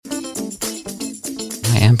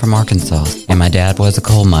am from Arkansas, and my dad was a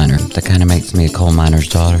coal miner. That kind of makes me a coal miner's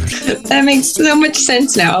daughter. That makes so much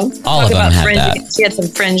sense now. All of them have that. She had some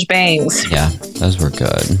fringe bangs. Yeah, those were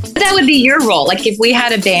good. But that would be your role. Like if we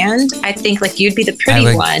had a band, I think like you'd be the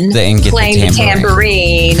pretty one playing the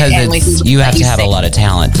tambourine. Because you have to have a lot of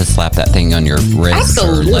talent to slap that thing on your wrist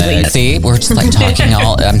or leg. See, we're just like talking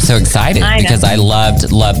I'm so excited because I loved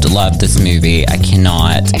this movie. I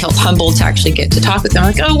cannot. I felt humbled to actually get to talk with them.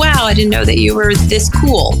 I'm like, oh wow, I didn't know that you were this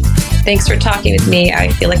cool. Thanks for talking with me. I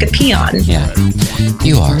feel like a peon. Yeah,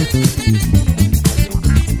 you are.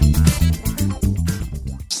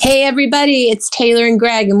 Hey everybody, it's Tayler and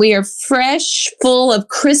Gregg, and we are fresh, full of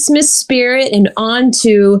Christmas spirit and on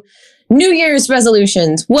to New Year's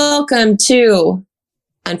resolutions. Welcome to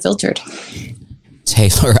Unfiltered.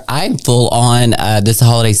 Taylor, I'm full on this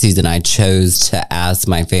holiday season. I chose to ask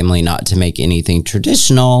my family not to make anything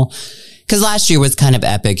traditional because last year was kind of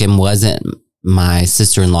epic and wasn't my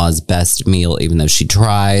sister-in-law's best meal, even though she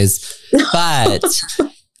tries. But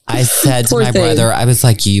I said to my brother, I was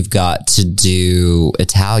like, you've got to do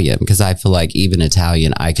Italian because I feel like even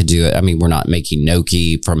Italian, I could do it. I mean, we're not making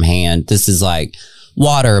gnocchi from hand. This is like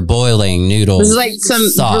water, boiling noodles. This is like some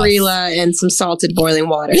barilla and some salted boiling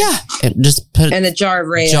water. Yeah. Just put and a jar of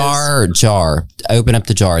Reyes. Jar. Open up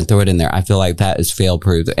the jar and throw it in there. I feel like that is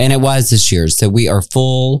fail-proof. And it was this year. So we are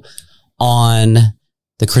full on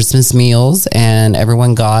the Christmas meals and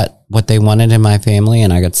everyone got what they wanted in my family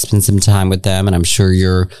and I got to spend some time with them. And I'm sure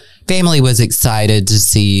your family was excited to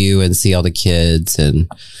see you and see all the kids. And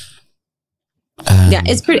yeah,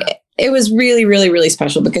 it was really, really, really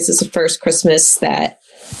special because it's the first Christmas that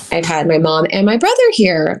I've had my mom and my brother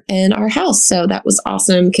here in our house. So that was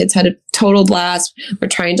awesome. Kids had a total blast. We're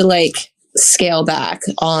trying to scale back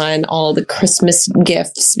on all the Christmas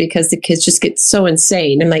gifts because the kids just get so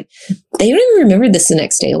insane. I'm like, they don't even remember this the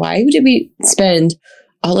next day. Why would we spend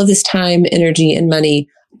all of this time, energy, and money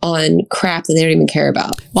on crap that they don't even care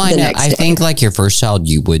about? Well, I know. I think like your first child,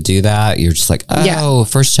 you would do that. You're just like,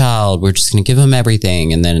 first child, we're just going to give them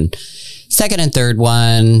everything. And then second and third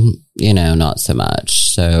one, not so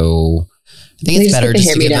much. So I think it's better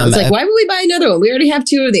just to give them. It's like, why would we buy another one? We already have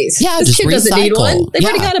two of these. Yeah, this just kid doesn't need one. They've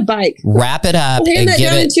already got a bike. Wrap it up and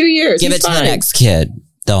give it in 2 years. Give it to the next kid.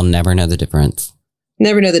 They'll never know the difference.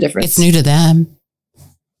 Never know the difference. It's new to them.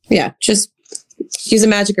 Yeah, just use a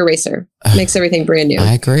magic eraser. Makes everything brand new.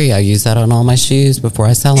 I agree. I use that on all my shoes before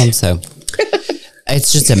I sell them. So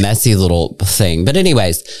it's just a messy little thing. But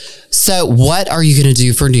anyways, so what are you going to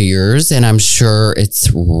do for New Year's? And I'm sure it's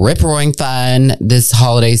rip-roaring fun this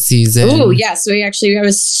holiday season. Oh, yeah. So we actually have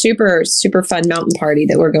a super, super fun mountain party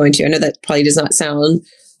that we're going to. I know that probably does not sound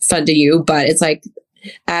fun to you, but it's like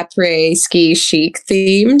après ski chic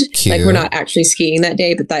themed. Cute. Like we're not actually skiing that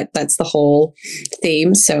day, but that's the whole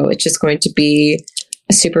theme. So it's just going to be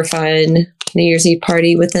a super fun New Year's Eve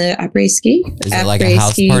party with an après ski. Is it like a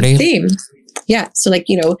house party theme? Yeah. So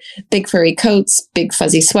big furry coats, big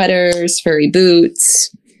fuzzy sweaters, furry boots.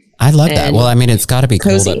 I love that. Well, I mean, it's got to be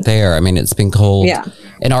cold up there. I mean, it's been cold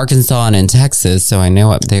in Arkansas and in Texas. So I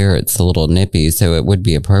know up there it's a little nippy. So it would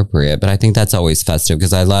be appropriate. But I think that's always festive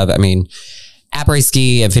because après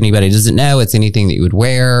ski, if anybody doesn't know, it's anything that you would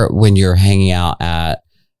wear when you're hanging out at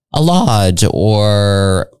a lodge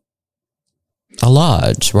or a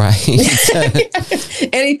lodge, right?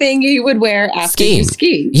 Anything you would wear after you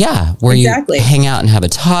ski. Yeah, where you hang out and have a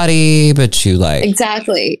toddy, but you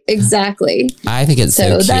Exactly. I think it's so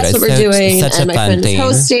cute. That's what we're doing. Such and my friend is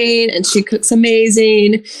hosting and she cooks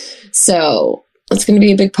amazing. So it's going to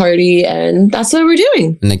be a big party and that's what we're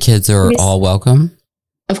doing. And the kids are all welcome?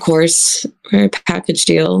 Of course, we're a package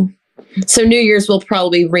deal. So New Year's we'll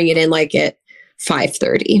probably ring it in at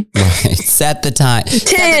 5:30. Right. Set the time. 10,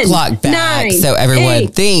 set the clock back 9, so everyone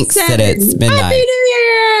 8, thinks 7, that it's midnight. Happy New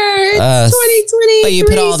Year! It's 2020. But you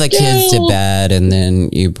put all the kids to bed and then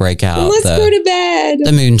you break out go to bed.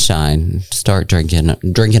 The moonshine. Start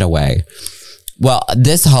drinking away. Well,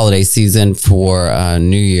 this holiday season for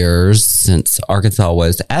New Year's, since Arkansas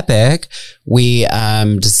was epic, we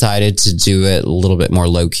decided to do it a little bit more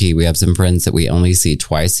low-key. We have some friends that we only see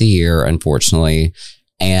twice a year, unfortunately,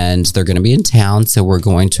 and they're going to be in town. So we're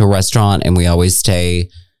going to a restaurant, and we always stay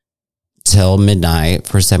till midnight.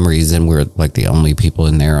 For some reason, we're like the only people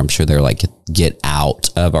in there. I'm sure they're like, get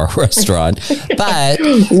out of our restaurant. But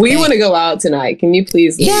we want to go out tonight. Can you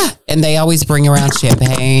please leave? Yeah. And they always bring around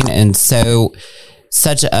champagne. And so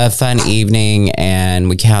such a fun evening, and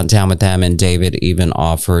we count down with them. And David even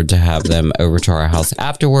offered to have them over to our house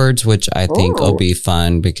afterwards, which I think will be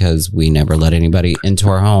fun because we never let anybody into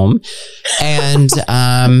our home. And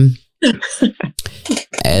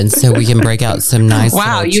And so we can break out some nice.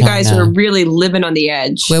 Wow, you guys are really living on the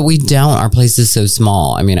edge. Well, we don't. Our place is so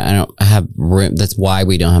small. I mean, I don't have room. That's why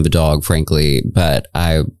we don't have a dog, frankly. But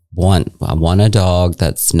I want a dog.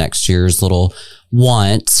 That's next year's little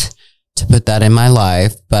want to put that in my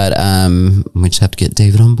life. But we just have to get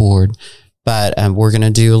David on board. But we're gonna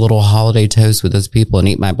do a little holiday toast with those people and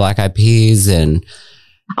eat my black eyed peas and.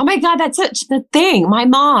 Oh my God, that's such the thing. My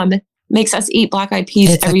mom makes us eat black eyed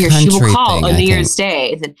peas every year. She will call on New Year's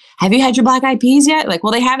Day. And, have you had your black eyed peas yet? Like,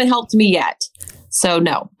 well, they haven't helped me yet. So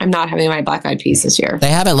no, I'm not having my black eyed peas this year. They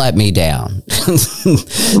haven't let me down.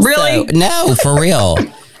 Really? So, no, for real.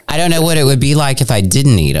 I don't know what it would be like if I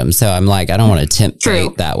didn't eat them. So I'm like, I don't want to tempt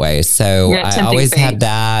fate that way. So I always have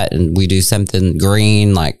that. And we do something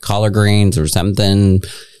green, like collard greens or something,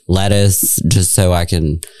 lettuce, just so I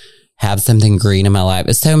can have something green in my life.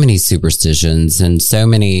 It's so many superstitions and so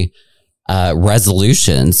many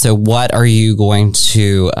resolutions. So what are you going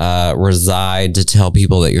to reside to tell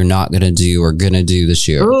people that you're not going to do or going to do this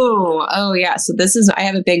year? Oh yeah. So I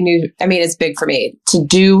have a big it's big for me to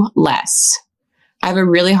do less. I have a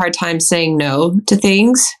really hard time saying no to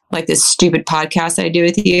things like this stupid podcast that I do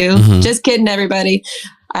with you. Mm-hmm. Just kidding, everybody.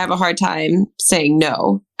 I have a hard time saying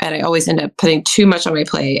no. And I always end up putting too much on my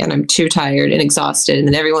plate and I'm too tired and exhausted. And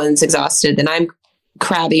then everyone's exhausted. Then I'm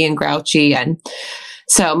crabby and grouchy. And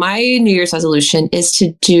so my New Year's resolution is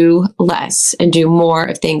to do less and do more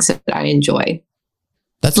of things that I enjoy.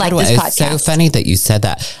 That's like this podcast. It's so funny that you said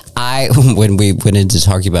that. When we went into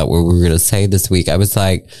talking about what we were going to say this week, I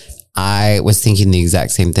was thinking the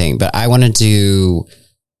exact same thing, but I want to do,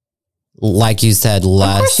 like you said,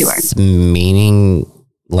 less meaning,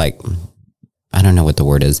 like, I don't know what the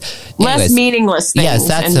word is. Less meaningless things. Yes,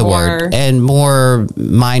 that's the word. And more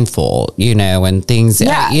mindful, and things,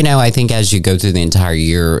 I think as you go through the entire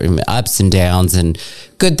year, ups and downs and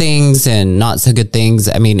good things and not so good things.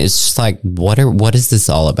 I mean, it's just like, what is this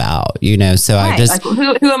all about? So right. I just, like,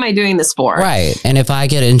 who am I doing this for? Right. And if I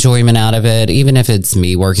get enjoyment out of it, even if it's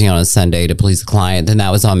me working on a Sunday to please a client, then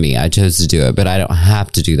that was on me. I chose to do it, but I don't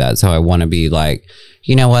have to do that. So I want to be like,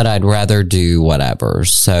 you know what? I'd rather do whatever.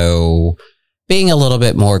 So being a little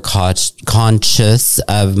bit more conscious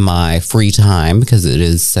of my free time because it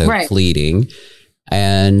is so fleeting.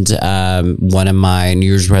 And one of my New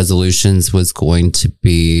Year's resolutions was going to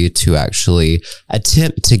be to actually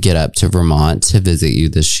attempt to get up to Vermont to visit you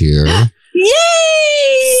this year.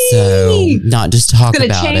 Yay! So not just talk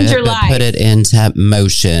about it, but put it into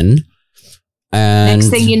motion. And next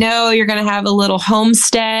thing you know, you're going to have a little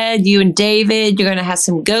homestead. You and David, you're going to have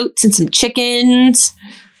some goats and some chickens.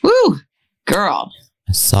 Woo! Girl.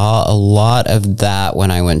 I saw a lot of that when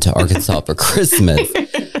I went to Arkansas for Christmas.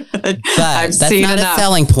 But that's not a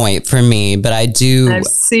selling point for me, but I've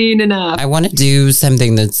seen enough. I want to do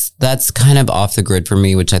something that's kind of off the grid for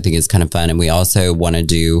me, which I think is kind of fun. And we also want to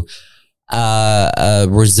do a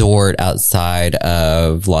resort outside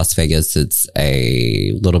of Las Vegas. It's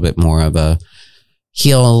a little bit more of a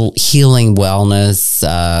healing wellness,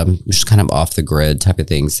 just kind of off the grid type of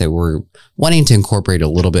thing. So we're wanting to incorporate a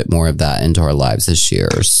little bit more of that into our lives this year.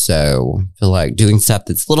 So I feel like doing stuff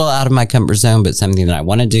that's a little out of my comfort zone, but something that I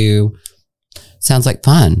want to do. Sounds like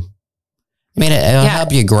fun. I mean, it'll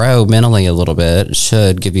help you grow mentally a little bit. It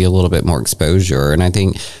should give you a little bit more exposure. And I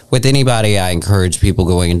think with anybody, I encourage people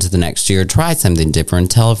going into the next year, try something different.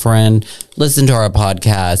 Tell a friend, listen to our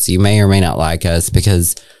podcast. You may or may not like us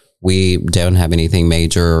because we don't have anything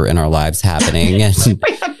major in our lives happening. We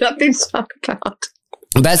have nothing to talk about.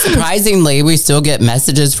 But surprisingly, we still get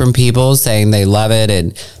messages from people saying they love it.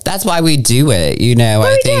 And that's why we do it.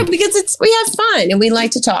 I think because we have fun and we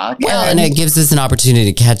like to talk. Well, and it gives us an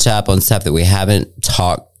opportunity to catch up on stuff that we haven't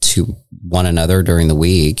talked to one another during the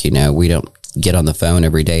week. We don't get on the phone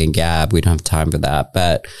every day and gab. We don't have time for that.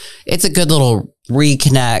 But it's a good little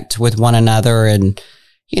reconnect with one another and,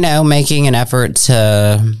 making an effort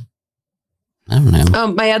to, I don't know.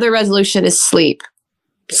 My other resolution is sleep.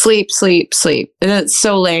 Sleep. And it's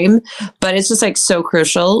so lame, but it's just like so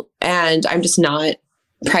crucial. And I'm just not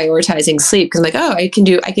prioritizing sleep because I'm like, I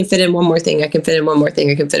can fit in one more thing. I can fit in one more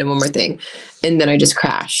thing. And then I just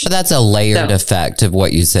crash. But that's a layered effect of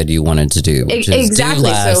what you said you wanted to do. Exactly. Do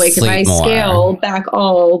less, so like if I more. Scale back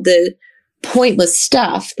all the pointless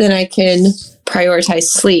stuff, then I can prioritize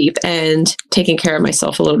sleep and taking care of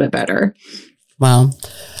myself a little bit better. Well,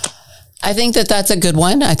 I think that's a good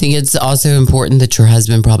one. I think it's also important that your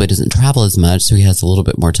husband probably doesn't travel as much, so he has a little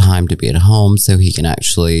bit more time to be at home so he can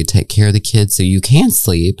actually take care of the kids so you can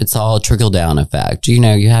sleep. It's all a trickle-down effect.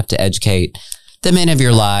 You have to educate the men of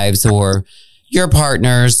your lives or your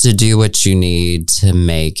partners to do what you need to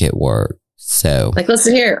make it work. So, like,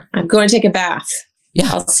 listen here, I'm going to take a bath. Yeah.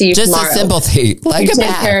 I'll see you just tomorrow. a simple thing. Like you a take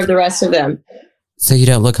bath. care of the rest of them. So you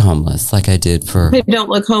don't look homeless like I did for. I don't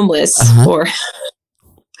look homeless. Or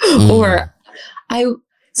sometimes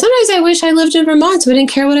I wish I lived in Vermont so I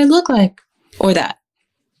didn't care what I look like. Or that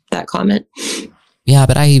comment. Yeah,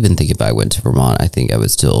 but I even think if I went to Vermont, I think I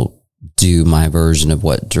would still do my version of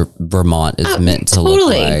what Vermont is meant to look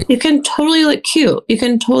like. You can totally look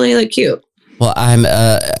cute. Well, I'm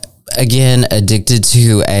again addicted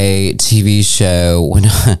to a TV show. When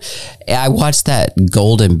I watched that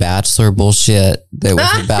Golden Bachelor bullshit that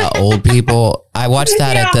was about old people. I watched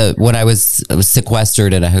that when I was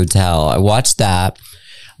sequestered in a hotel. I watched that.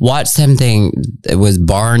 Watched something that was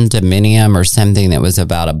Barn Dominium or something that was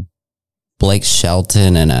about a Blake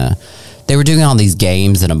Shelton and they were doing all these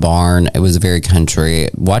games in a barn. It was very country.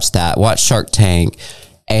 Watched that. Watched Shark Tank.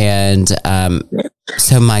 And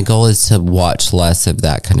so my goal is to watch less of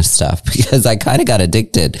that kind of stuff because I kind of got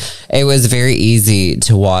addicted. It was very easy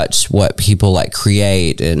to watch what people like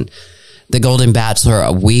create. And the Golden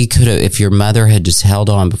Bachelor, we could have, if your mother had just held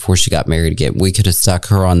on before she got married again, we could have stuck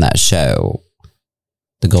her on that show.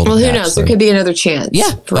 The Golden Bachelor. Who knows? There could be another chance.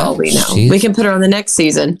 Yeah. For all we know. We can put her on the next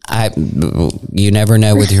season. You never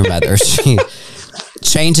know with your mother. She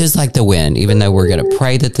changes like the wind, even though we're going to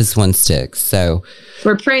pray that this one sticks. So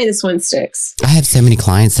we're praying this one sticks. I have so many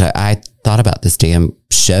clients that I thought about this damn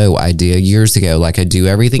show idea years ago. Like I do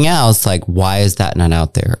everything else. Like, why is that not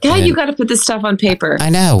out there? God, you got to put this stuff on paper.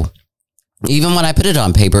 I know. Even when I put it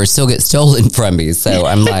on paper, it still gets stolen from me. So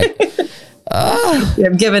I'm like,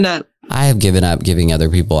 I've given up. I have given up giving other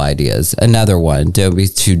people ideas. Another one, don't be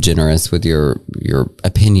too generous with your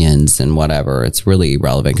opinions and whatever. It's really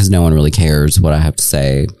irrelevant because no one really cares what I have to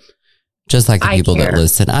say. Just like the people that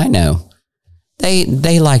listen. I know.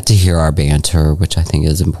 They like to hear our banter, which I think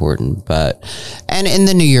is important. And in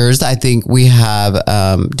the New Year's, I think we have,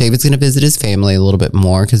 David's going to visit his family a little bit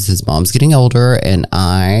more because his mom's getting older and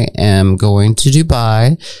I am going to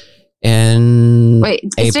Dubai in Wait,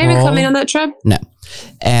 is David coming on that trip? No.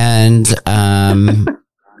 And then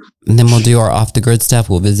we'll do our off the grid stuff.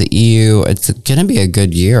 We'll visit you. It's going to be a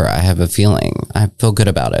good year. I have a feeling. I feel good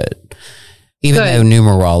about it. Even though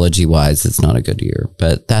numerology wise, it's not a good year,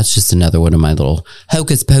 but that's just another one of my little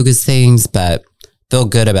hocus pocus things, but feel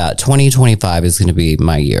good about 2025 is going to be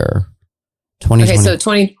my year.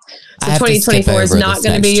 2024 is not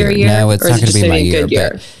going to be your year. No, it's not going to be my year.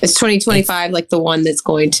 It's 2025 like the one that's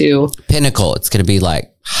going to pinnacle. It's going to be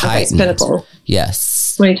like heightened. Okay, pinnacle.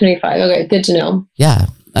 Yes. 2025. Okay, good to know. Yeah.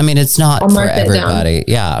 I mean, it's not for everybody.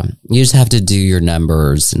 Yeah. You just have to do your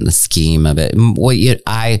numbers and the scheme of it.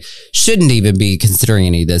 I shouldn't even be considering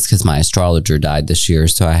any of this because my astrologer died this year.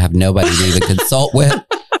 So I have nobody to even consult with.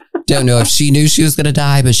 Don't know if she knew she was going to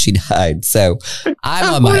die, but she died. So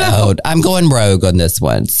I'm on my own. I'm going rogue on this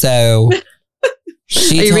one. So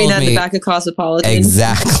she Are you told reading that me in the back of Cosmopolitan?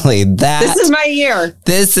 Exactly that. This is my year.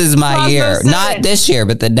 This is my year. Not this year,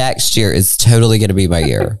 but the next year is totally going to be my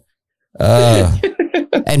year.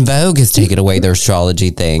 And Vogue has taken away their astrology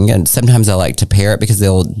thing. And sometimes I like to pair it because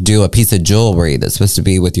they'll do a piece of jewelry that's supposed to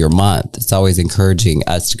be with your month. It's always encouraging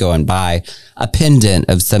us to go and buy a pendant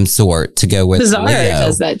of some sort to go with Bizarre Leo.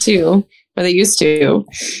 does that too. Or they used to.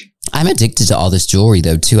 I'm addicted to all this jewelry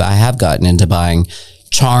though too. I have gotten into buying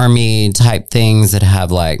charmy type things that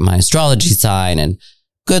have like my astrology sign and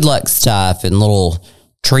good luck stuff and little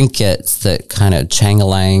trinkets that kind of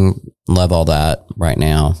chang-a-lang. Love all that right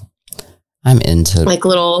now. I'm into like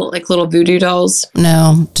little voodoo dolls.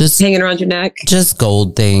 No, just hanging around your neck. Just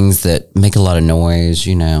gold things that make a lot of noise,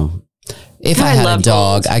 you know. If I had a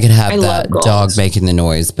dog, I could have that dog making the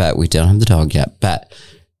noise, but we don't have the dog yet. But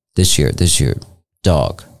this year,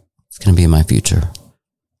 dog. It's going to be my future.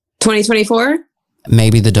 2024?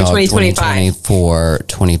 Maybe the dog 2024,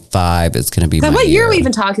 25 is going to be my what year year are we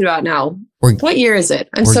even talking about now? What year is it?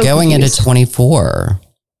 We're going into 24.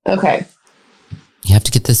 Okay. You have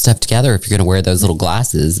to get this stuff together if you're going to wear those little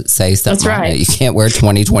glasses that say something. That's right. You can't wear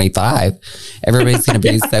 2025. Everybody's going to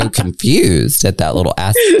be so confused at that little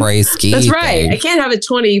spray ski. That's right. thing. I can't have a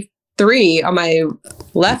 23 on my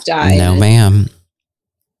left eye. No, ma'am.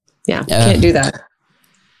 Yeah, can't do that.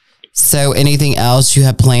 So anything else you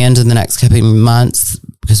have planned in the next couple of months?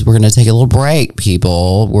 Because we're going to take a little break,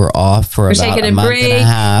 people. We're off for about a month and a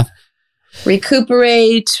half.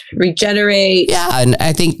 Recuperate, regenerate. Yeah, and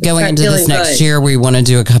I think going into this next year, we want to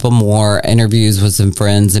do a couple more interviews with some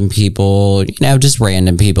friends and people, you know, just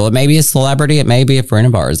random people. It may be a celebrity, it may be a friend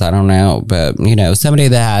of ours, I don't know. But, you know, somebody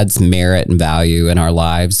that adds merit and value in our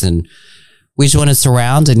lives. And we just want to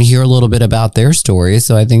surround and hear a little bit about their story.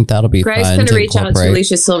 So I think that'll be Greg's fun. going to reach out to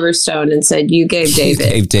Alicia Silverstone and said, you gave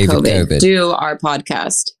David, COVID. Do our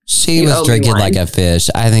podcast. She was drinking like a fish.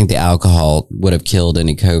 I think the alcohol would have killed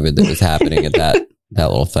any COVID that was happening at that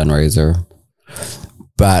little fundraiser.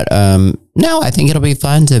 But no, I think it'll be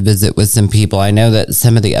fun to visit with some people. I know that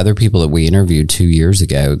some of the other people that we interviewed 2 years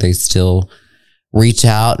ago, they still reach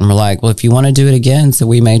out and we're like, well, if you want to do it again, so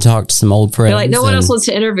we may talk to some old friends. They're like, no one else wants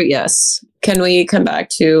to interview us. Can we come back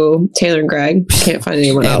to Tayler and Gregg? Can't find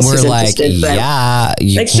anyone else. And we're like, yeah,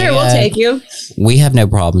 you like, sure, we'll take you. We have no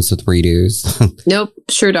problems with redos. Nope,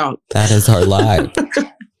 sure don't. That is our life.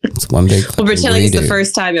 It's one big. We'll pretend like it's the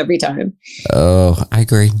first time every time. Oh, I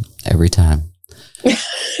agree. Every time.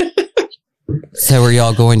 So are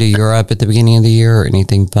y'all going to Europe at the beginning of the year or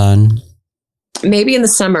anything fun? Maybe in the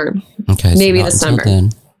summer. Okay. Maybe in the summer. Then.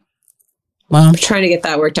 Well, I'm trying to get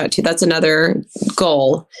that worked out too. That's another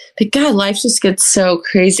goal. But God, life just gets so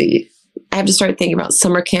crazy. I have to start thinking about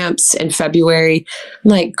summer camps in February. I'm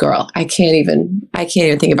like, girl, I can't even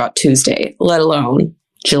think about Tuesday, let alone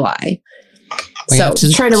July. So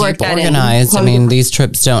trying to work that organized. I mean, these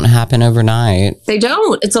trips don't happen overnight. They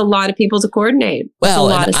don't. It's a lot of people to coordinate.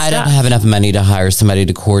 Well, and I don't have enough money to hire somebody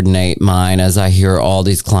to coordinate mine, as I hear all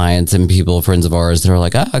these clients and people, friends of ours, that are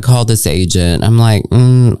like, oh, I called this agent. I'm like,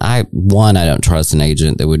 I don't trust an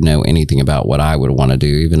agent that would know anything about what I would want to do.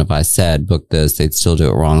 Even if I said, book this, they'd still do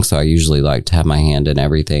it wrong. So I usually like to have my hand in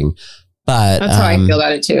everything. But that's how I feel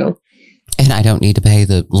about it too. And I don't need to pay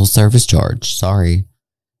the little service charge. Sorry.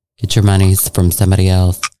 Get your monies from somebody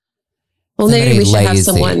else. Well, maybe we should have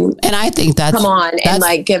someone. And I think come on and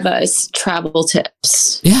like give us travel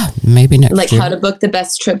tips. Yeah, maybe next like year. How to book the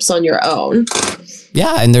best trips on your own.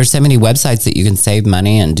 Yeah, and there's so many websites that you can save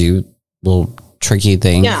money and do little tricky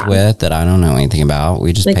things with that I don't know anything about.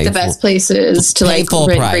 We just like pay the best places to like full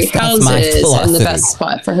rent price. great houses and the best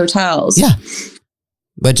spot for hotels. Yeah.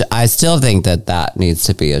 But I still think that needs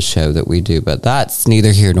to be a show that we do, but that's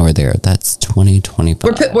neither here nor there. That's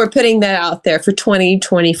 2025. We're putting that out there for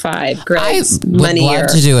 2025. Greg's I would love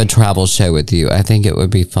to do a travel show with you. I think it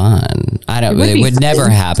would be fun. It would never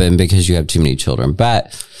happen because you have too many children,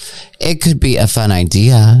 but it could be a fun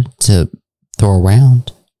idea to throw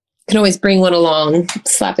around. Can always bring one along,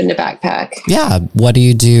 slap in the backpack. Yeah. What do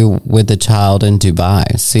you do with the child in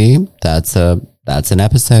Dubai? See, that's an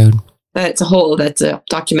episode. That's a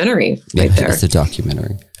documentary right there. It's a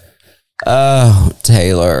documentary. Oh,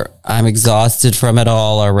 Tayler, I'm exhausted from it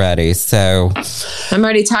all already. So I'm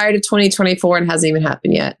already tired of 2024 and it hasn't even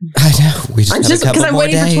happened yet. I know. We just have a couple more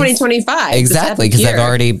days. I'm waiting for 2025. Exactly, because I've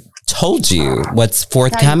already told you what's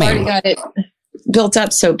forthcoming. I've already got it built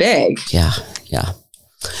up so big. Yeah.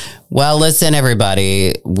 Well, listen,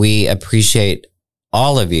 everybody, we appreciate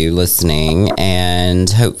all of you listening, and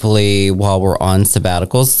hopefully while we're on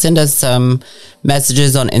sabbaticals, send us some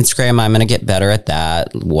messages on Instagram. I'm going to get better at that.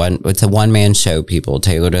 It's a one-man show, people.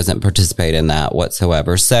 Tayler doesn't participate in that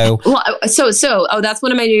whatsoever. So that's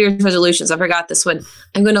one of my New Year's resolutions. I forgot this one.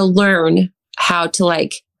 I'm going to learn how to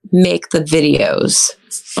like make the videos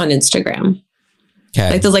on Instagram.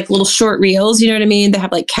 Okay. Like those like little short reels, you know what I mean? They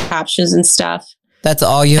have like captions and stuff. That's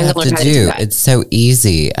all you have to do. It's so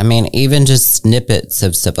easy. I mean, even just snippets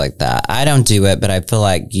of stuff like that. I don't do it, but I feel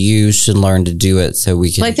like you should learn to do it so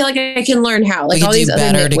we can. Well, I feel like I can learn how. Like all these other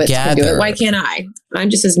nitwits can do it. Why can't I?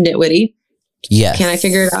 I'm just as nitwitty. Yes. Can I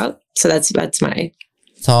figure it out? So that's my.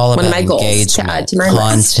 It's all about one of my goals to add to my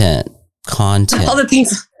content. All the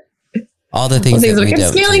things. All the things that we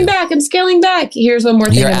don't do. I'm scaling back. Here's one more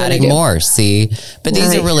thing. You're adding more. See, but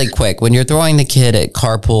these are really quick. When you're throwing the kid at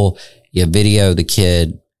carpool, you video the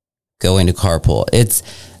kid going to carpool. It's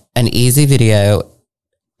an easy video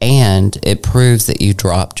and it proves that you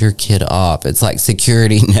dropped your kid off. It's like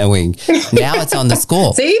security knowing now it's on the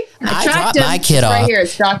school. See? I dropped my kid off. Right here.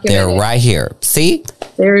 It's documented. They're right here. See?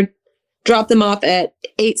 Dropped them off at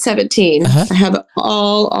 8:17. I have it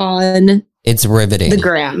all on. It's riveting. The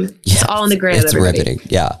gram. Yeah, it's all on the gram. It's riveting.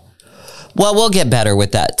 Yeah. Well, we'll get better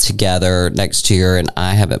with that together next year, and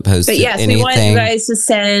I haven't posted anything. We want you guys to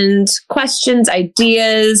send questions,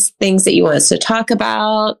 ideas, things that you want us to talk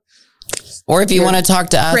about. Or if you want to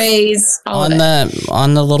talk to us on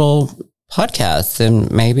the little podcast, then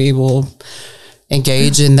maybe we'll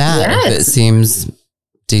engage in that if it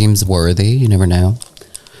deems worthy. You never know.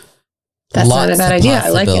 That's not a bad idea. I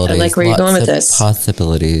like it. I like where you're going with this.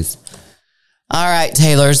 Possibilities. All right,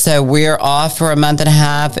 Tayler. So we're off for a month and a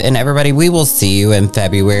half, and everybody, we will see you in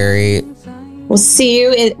February. We'll see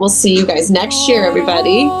you guys next year,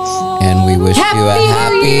 everybody. And we wish you a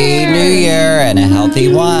happy New Year and a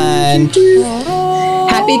healthy one.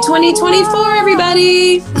 Happy 2024,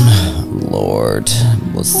 everybody. Lord.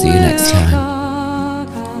 We'll see you next time.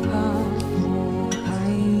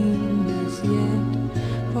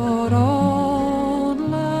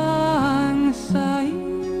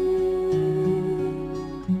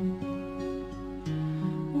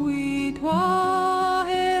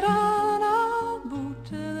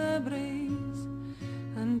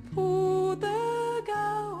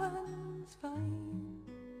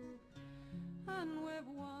 And we've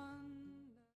won.